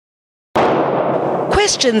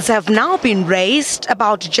Questions have now been raised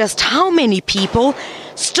about just how many people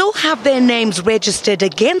still have their names registered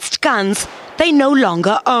against guns they no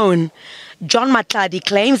longer own. John Matladi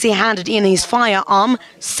claims he handed in his firearm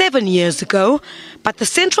 7 years ago, but the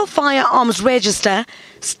Central Firearms Register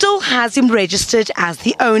still has him registered as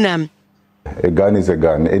the owner. A gun is a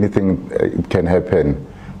gun. Anything can happen.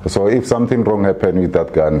 So if something wrong happens with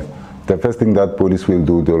that gun, the first thing that police will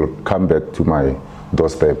do, they'll come back to my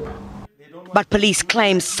doorstep. But police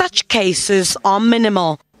claim such cases are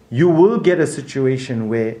minimal. You will get a situation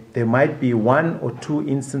where there might be 1 or 2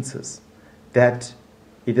 instances that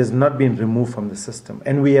it has not been removed from the system,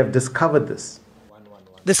 and we have discovered this.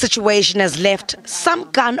 The situation has left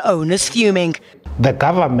some gun owners fuming. The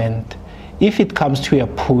government, if it comes to a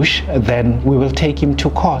push, then we will take him to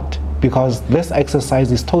court, because this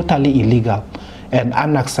exercise is totally illegal and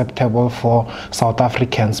unacceptable for South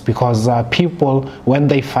Africans, because people, when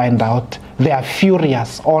they find out, they are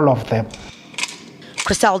furious, all of them.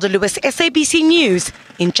 Criselda Lewis, SABC News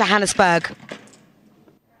in Johannesburg.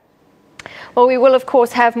 Well, we will, of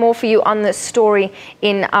course, have more for you on this story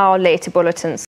in our later bulletins.